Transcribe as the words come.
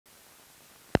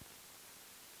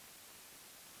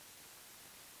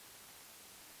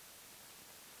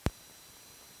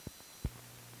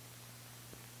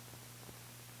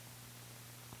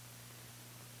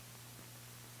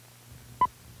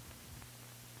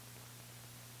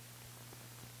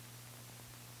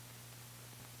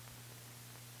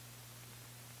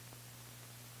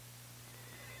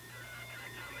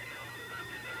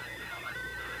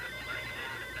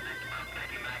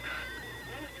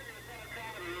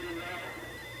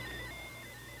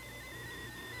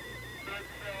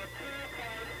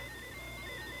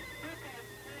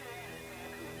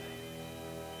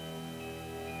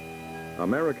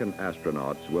American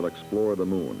astronauts will explore the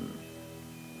moon.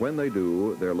 When they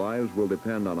do, their lives will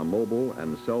depend on a mobile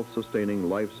and self-sustaining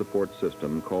life support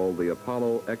system called the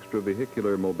Apollo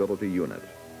Extravehicular Mobility Unit.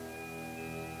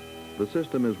 The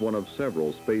system is one of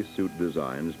several spacesuit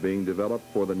designs being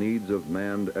developed for the needs of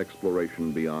manned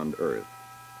exploration beyond Earth.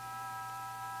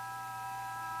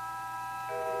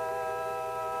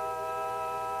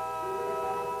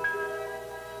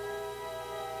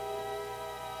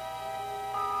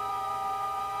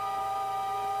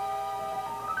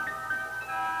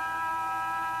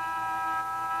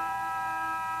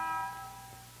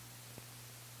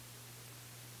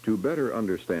 To better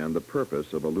understand the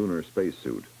purpose of a lunar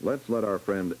spacesuit, let's let our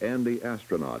friend Andy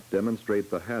Astronaut demonstrate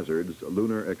the hazards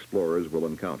lunar explorers will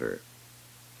encounter.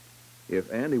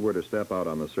 If Andy were to step out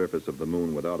on the surface of the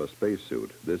moon without a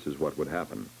spacesuit, this is what would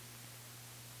happen.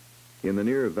 In the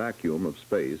near vacuum of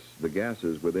space, the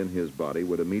gases within his body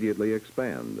would immediately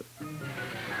expand.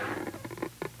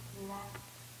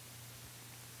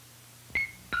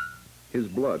 His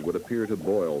blood would appear to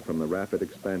boil from the rapid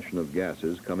expansion of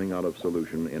gases coming out of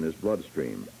solution in his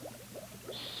bloodstream.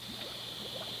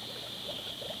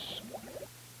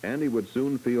 Andy would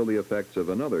soon feel the effects of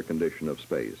another condition of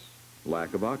space,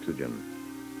 lack of oxygen.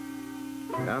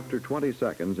 After 20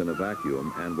 seconds in a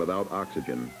vacuum and without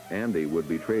oxygen, Andy would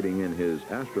be trading in his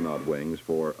astronaut wings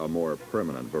for a more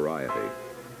permanent variety.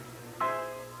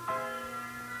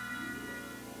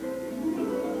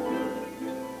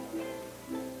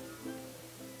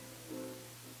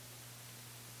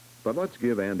 But let's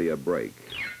give Andy a break.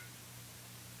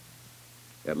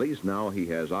 At least now he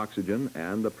has oxygen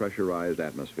and a pressurized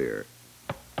atmosphere.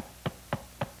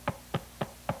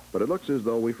 But it looks as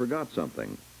though we forgot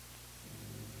something.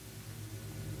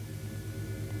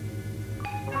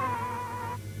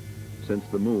 Since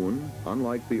the moon,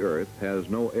 unlike the Earth, has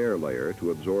no air layer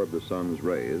to absorb the sun's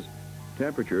rays,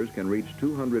 temperatures can reach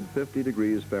 250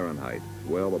 degrees Fahrenheit,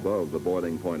 well above the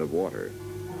boiling point of water.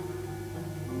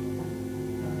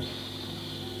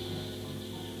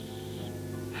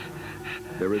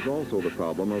 There is also the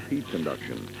problem of heat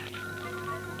conduction.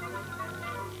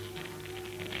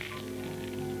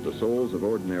 The soles of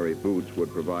ordinary boots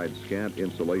would provide scant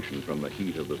insulation from the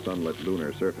heat of the sunlit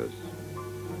lunar surface.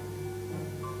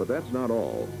 But that's not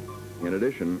all. In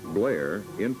addition, glare,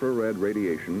 infrared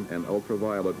radiation, and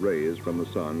ultraviolet rays from the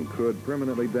sun could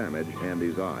permanently damage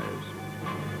Andy's eyes.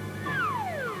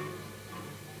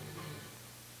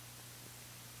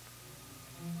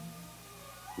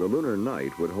 The lunar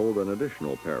night would hold an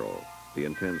additional peril. The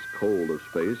intense cold of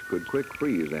space could quick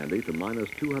freeze Andy to minus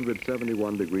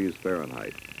 271 degrees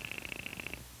Fahrenheit,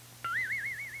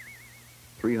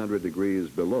 300 degrees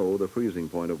below the freezing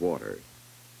point of water.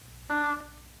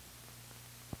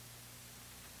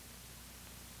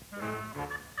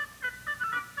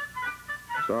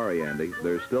 Sorry, Andy,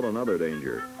 there's still another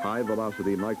danger,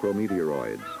 high-velocity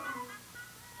micrometeoroids.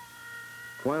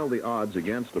 While the odds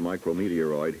against a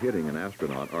micrometeoroid hitting an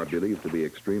astronaut are believed to be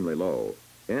extremely low,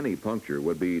 any puncture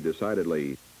would be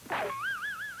decidedly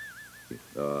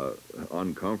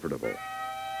uncomfortable.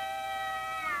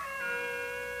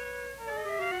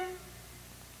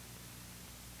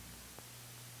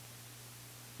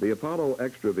 The Apollo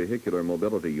Extravehicular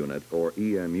Mobility Unit, or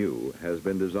EMU, has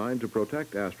been designed to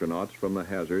protect astronauts from the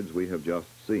hazards we have just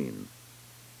seen.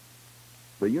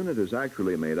 The unit is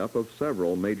actually made up of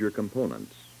several major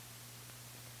components.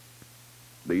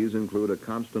 These include a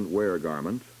constant wear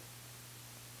garment,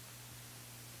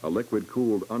 a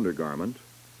liquid-cooled undergarment,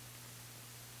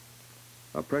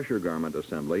 a pressure garment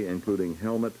assembly including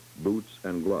helmet, boots,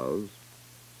 and gloves,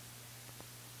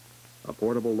 a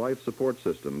portable life support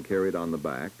system carried on the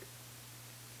back,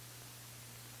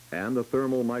 and a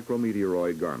thermal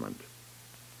micrometeoroid garment.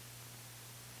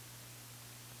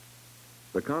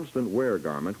 The constant wear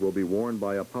garment will be worn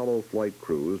by Apollo flight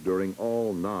crews during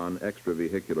all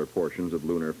non-extravehicular portions of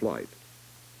lunar flight.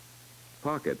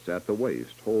 Pockets at the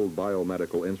waist hold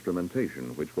biomedical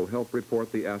instrumentation, which will help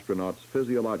report the astronaut's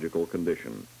physiological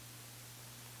condition.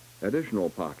 Additional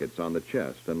pockets on the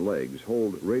chest and legs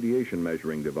hold radiation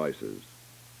measuring devices.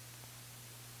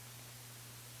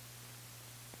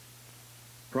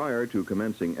 Prior to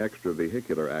commencing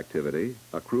extravehicular activity,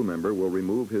 a crew member will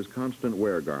remove his constant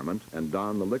wear garment and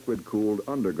don the liquid-cooled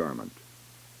undergarment.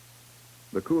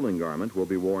 The cooling garment will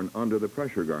be worn under the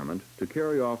pressure garment to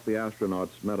carry off the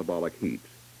astronaut's metabolic heat.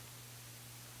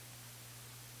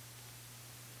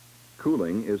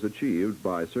 Cooling is achieved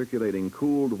by circulating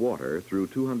cooled water through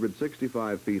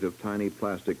 265 feet of tiny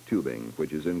plastic tubing,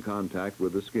 which is in contact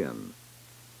with the skin.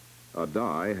 A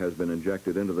dye has been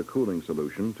injected into the cooling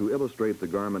solution to illustrate the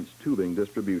garment's tubing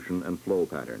distribution and flow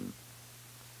pattern.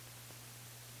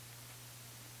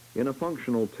 In a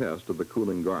functional test of the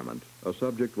cooling garment, a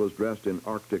subject was dressed in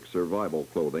Arctic survival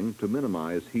clothing to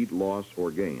minimize heat loss or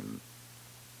gain.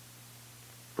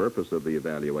 Purpose of the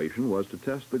evaluation was to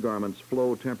test the garment's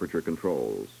flow temperature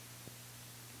controls.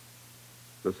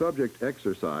 The subject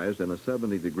exercised in a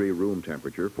 70-degree room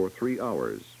temperature for 3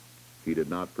 hours. He did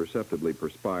not perceptibly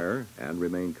perspire and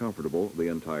remained comfortable the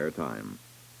entire time.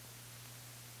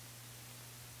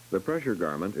 The pressure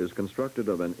garment is constructed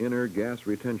of an inner gas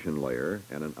retention layer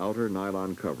and an outer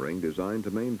nylon covering designed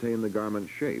to maintain the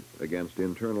garment's shape against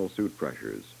internal suit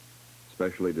pressures.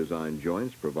 Specially designed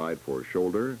joints provide for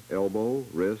shoulder, elbow,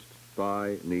 wrist,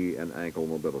 thigh, knee, and ankle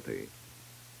mobility.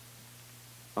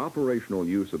 Operational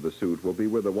use of the suit will be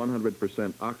with a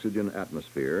 100% oxygen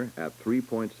atmosphere at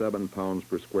 3.7 pounds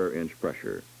per square inch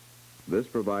pressure. This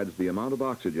provides the amount of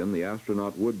oxygen the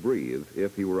astronaut would breathe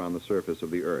if he were on the surface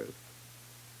of the Earth.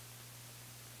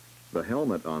 The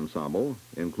helmet ensemble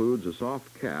includes a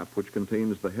soft cap which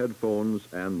contains the headphones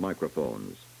and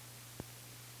microphones.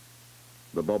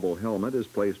 The bubble helmet is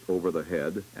placed over the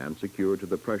head and secured to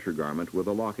the pressure garment with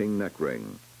a locking neck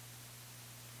ring.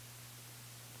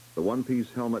 The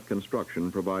one-piece helmet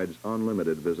construction provides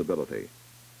unlimited visibility.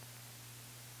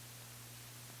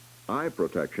 Eye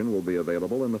protection will be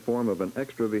available in the form of an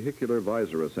extravehicular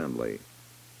visor assembly.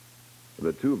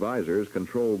 The two visors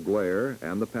control glare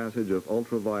and the passage of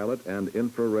ultraviolet and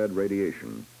infrared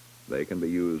radiation. They can be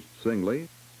used singly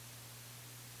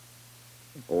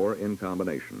or in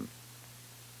combination.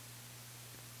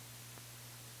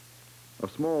 A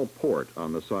small port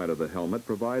on the side of the helmet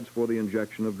provides for the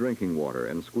injection of drinking water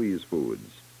and squeeze foods.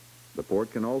 The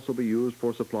port can also be used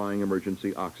for supplying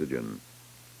emergency oxygen.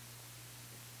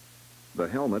 The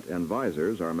helmet and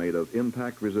visors are made of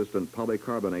impact-resistant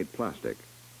polycarbonate plastic.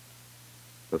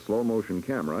 The slow-motion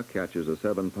camera catches a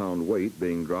 7-pound weight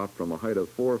being dropped from a height of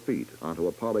 4 feet onto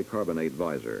a polycarbonate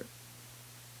visor.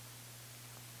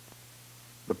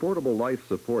 The portable life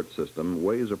support system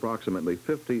weighs approximately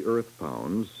 50 Earth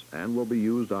pounds and will be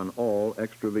used on all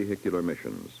extravehicular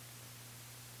missions.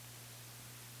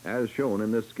 As shown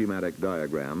in this schematic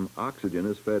diagram, oxygen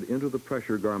is fed into the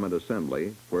pressure garment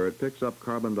assembly where it picks up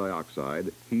carbon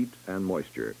dioxide, heat, and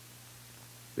moisture.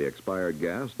 The expired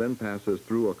gas then passes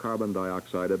through a carbon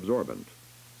dioxide absorbent,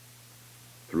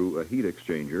 through a heat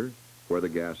exchanger where the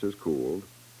gas is cooled,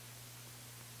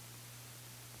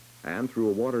 and through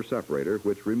a water separator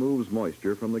which removes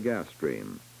moisture from the gas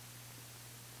stream.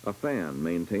 A fan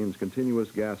maintains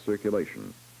continuous gas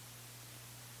circulation.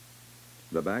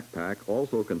 The backpack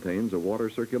also contains a water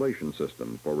circulation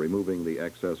system for removing the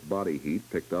excess body heat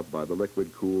picked up by the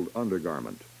liquid-cooled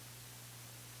undergarment.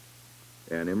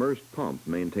 An immersed pump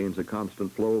maintains a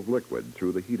constant flow of liquid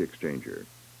through the heat exchanger.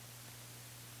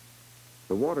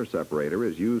 The water separator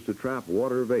is used to trap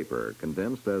water vapor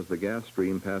condensed as the gas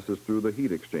stream passes through the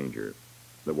heat exchanger.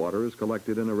 The water is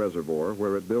collected in a reservoir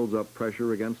where it builds up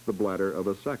pressure against the bladder of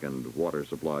a second water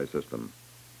supply system.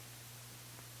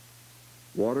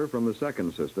 Water from the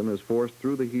second system is forced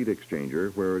through the heat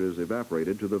exchanger where it is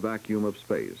evaporated to the vacuum of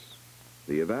space.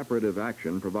 The evaporative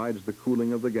action provides the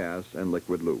cooling of the gas and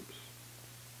liquid loops.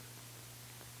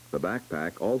 The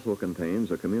backpack also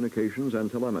contains a communications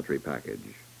and telemetry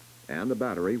package and a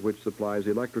battery which supplies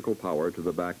electrical power to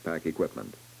the backpack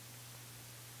equipment.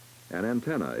 An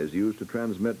antenna is used to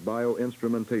transmit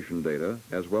bioinstrumentation data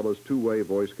as well as two-way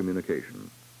voice communication.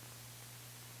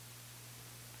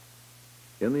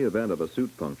 In the event of a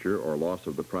suit puncture or loss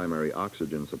of the primary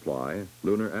oxygen supply,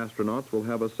 lunar astronauts will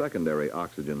have a secondary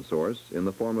oxygen source in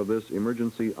the form of this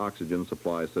emergency oxygen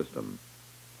supply system.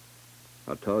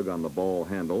 A tug on the ball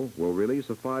handle will release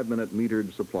a 5-minute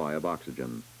metered supply of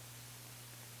oxygen.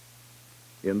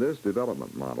 In this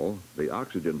development model, the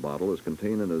oxygen bottle is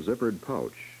contained in a zippered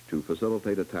pouch to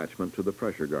facilitate attachment to the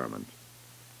pressure garment.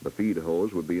 The feed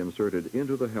hose would be inserted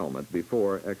into the helmet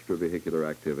before extravehicular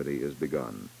activity is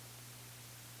begun.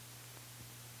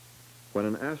 When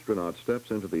an astronaut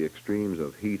steps into the extremes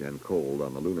of heat and cold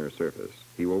on the lunar surface,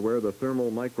 he will wear the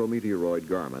thermal micrometeoroid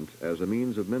garment as a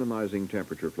means of minimizing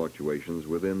temperature fluctuations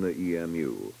within the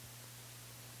EMU.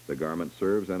 The garment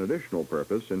serves an additional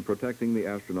purpose in protecting the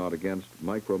astronaut against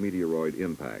micrometeoroid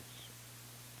impacts.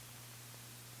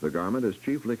 The garment is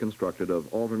chiefly constructed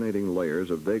of alternating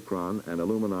layers of Dacron and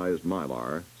aluminized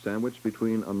mylar sandwiched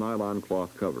between a nylon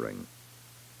cloth covering.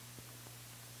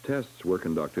 Tests were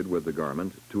conducted with the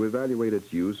garment to evaluate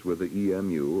its use with the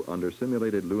EMU under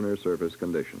simulated lunar surface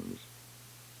conditions.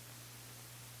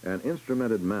 An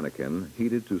instrumented mannequin,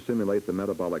 heated to simulate the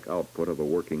metabolic output of a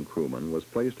working crewman, was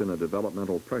placed in a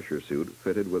developmental pressure suit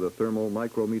fitted with a thermal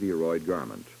micrometeoroid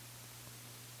garment.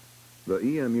 The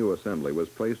EMU assembly was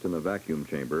placed in a vacuum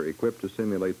chamber equipped to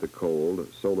simulate the cold,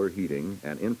 solar heating,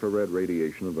 and infrared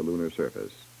radiation of the lunar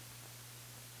surface.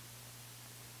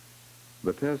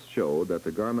 The tests showed that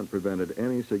the garment prevented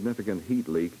any significant heat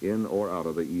leak in or out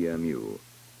of the EMU.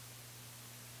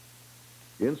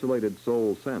 Insulated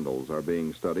sole sandals are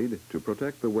being studied to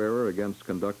protect the wearer against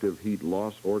conductive heat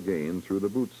loss or gain through the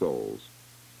boot soles.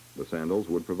 The sandals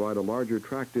would provide a larger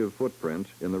tractive footprint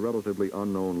in the relatively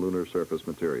unknown lunar surface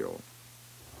material.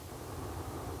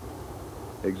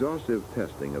 Exhaustive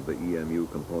testing of the EMU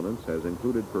components has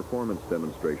included performance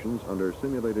demonstrations under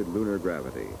simulated lunar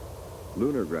gravity.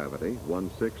 Lunar gravity,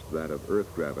 1/6 that of Earth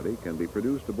gravity, can be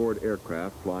produced aboard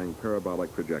aircraft flying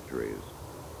parabolic trajectories.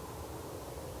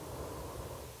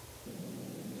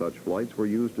 Such flights were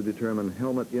used to determine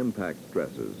helmet impact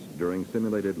stresses during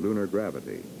simulated lunar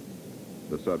gravity.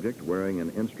 The subject, wearing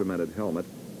an instrumented helmet,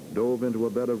 dove into a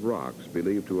bed of rocks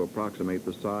believed to approximate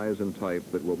the size and type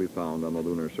that will be found on the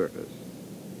lunar surface.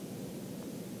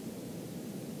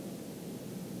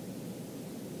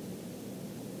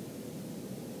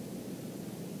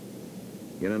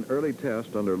 In an early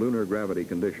test under lunar gravity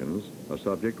conditions, a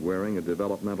subject wearing a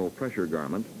developmental pressure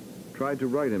garment tried to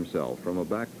right himself from a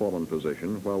back-fallen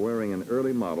position while wearing an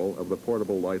early model of the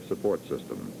portable life support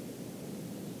system.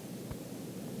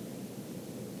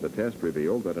 The test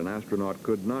revealed that an astronaut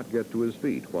could not get to his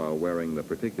feet while wearing the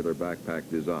particular backpack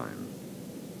design.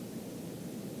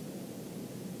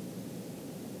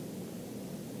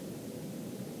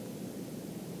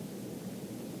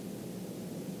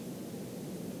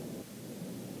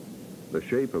 The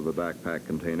shape of the backpack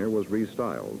container was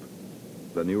restyled.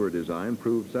 The newer design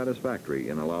proved satisfactory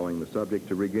in allowing the subject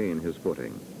to regain his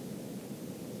footing.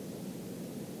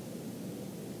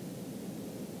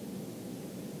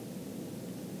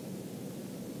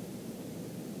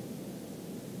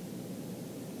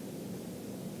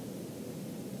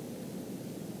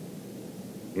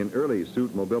 In early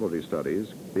suit mobility studies,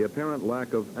 the apparent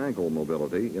lack of ankle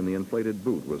mobility in the inflated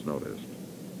boot was noticed.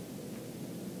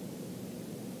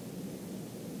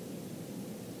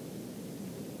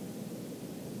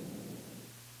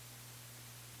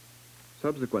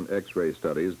 Subsequent X-ray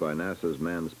studies by NASA's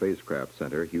Manned Spacecraft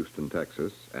Center, Houston,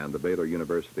 Texas, and the Baylor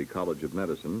University College of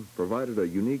Medicine provided a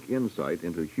unique insight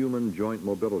into human joint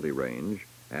mobility range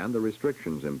and the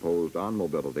restrictions imposed on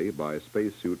mobility by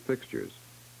spacesuit fixtures.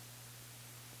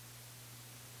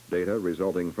 Data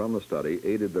resulting from the study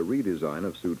aided the redesign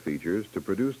of suit features to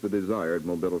produce the desired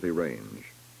mobility range.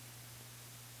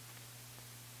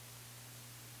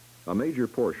 A major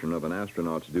portion of an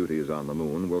astronaut's duties on the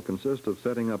moon will consist of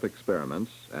setting up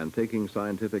experiments and taking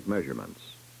scientific measurements.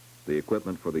 The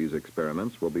equipment for these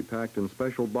experiments will be packed in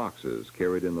special boxes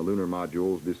carried in the lunar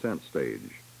module's descent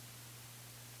stage.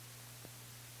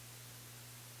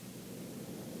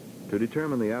 To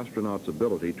determine the astronaut's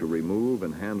ability to remove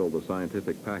and handle the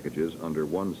scientific packages under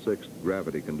 1/6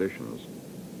 gravity conditions,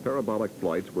 parabolic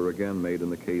flights were again made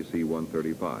in the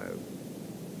KC-135.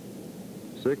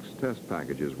 6 test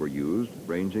packages were used,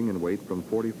 ranging in weight from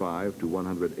 45 to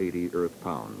 180 Earth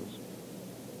pounds.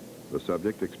 The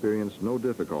subject experienced no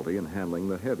difficulty in handling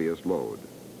the heaviest load.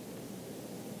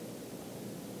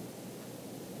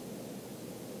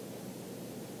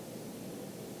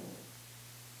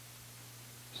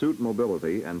 Suit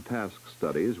mobility and task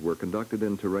studies were conducted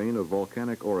in terrain of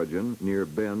volcanic origin near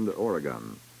Bend,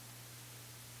 Oregon.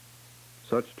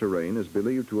 Such terrain is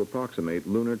believed to approximate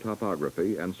lunar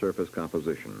topography and surface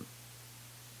composition.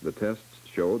 The tests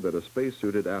showed that a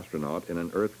spacesuited astronaut in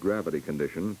an Earth gravity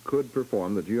condition could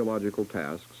perform the geological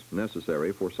tasks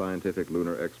necessary for scientific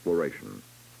lunar exploration.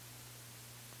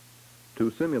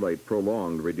 To simulate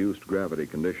prolonged reduced gravity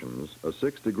conditions, a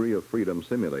 6-degree of freedom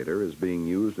simulator is being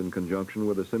used in conjunction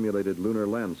with a simulated lunar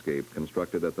landscape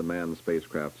constructed at the Manned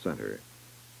Spacecraft Center.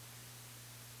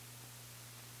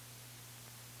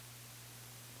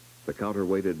 The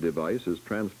counterweighted device is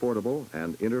transportable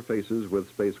and interfaces with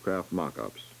spacecraft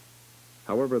mock-ups.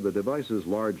 However, the device's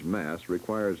large mass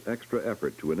requires extra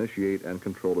effort to initiate and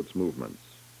control its movements.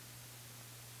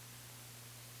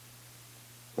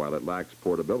 While it lacks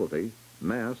portability,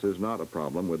 mass is not a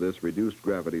problem with this reduced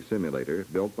gravity simulator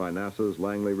built by NASA's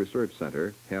Langley Research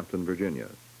Center, Hampton, Virginia.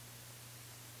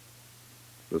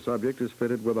 The subject is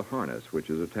fitted with a harness which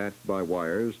is attached by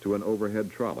wires to an overhead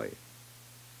trolley.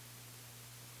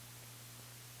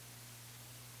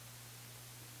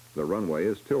 The runway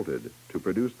is tilted to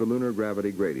produce the lunar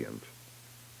gravity gradient.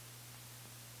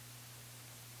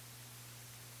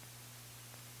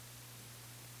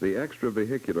 The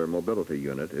extravehicular mobility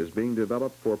unit is being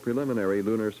developed for preliminary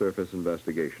lunar surface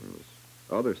investigations.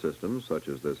 Other systems, such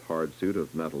as this hard suit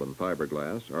of metal and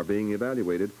fiberglass, are being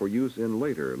evaluated for use in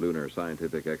later lunar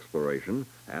scientific exploration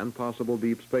and possible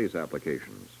deep space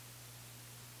applications.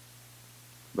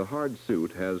 The hard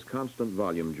suit has constant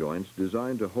volume joints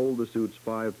designed to hold the suit's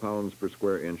 5 pounds per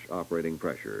square inch operating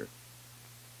pressure.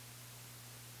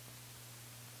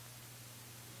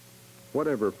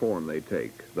 Whatever form they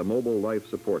take, the mobile life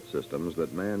support systems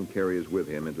that man carries with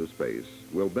him into space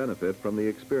will benefit from the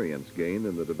experience gained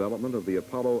in the development of the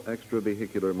Apollo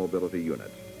Extravehicular Mobility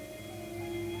Unit.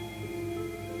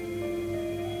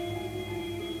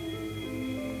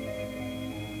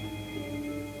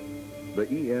 The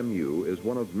EMU is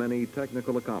one of many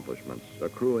technical accomplishments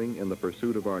accruing in the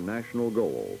pursuit of our national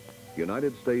goal,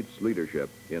 United States leadership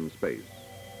in space.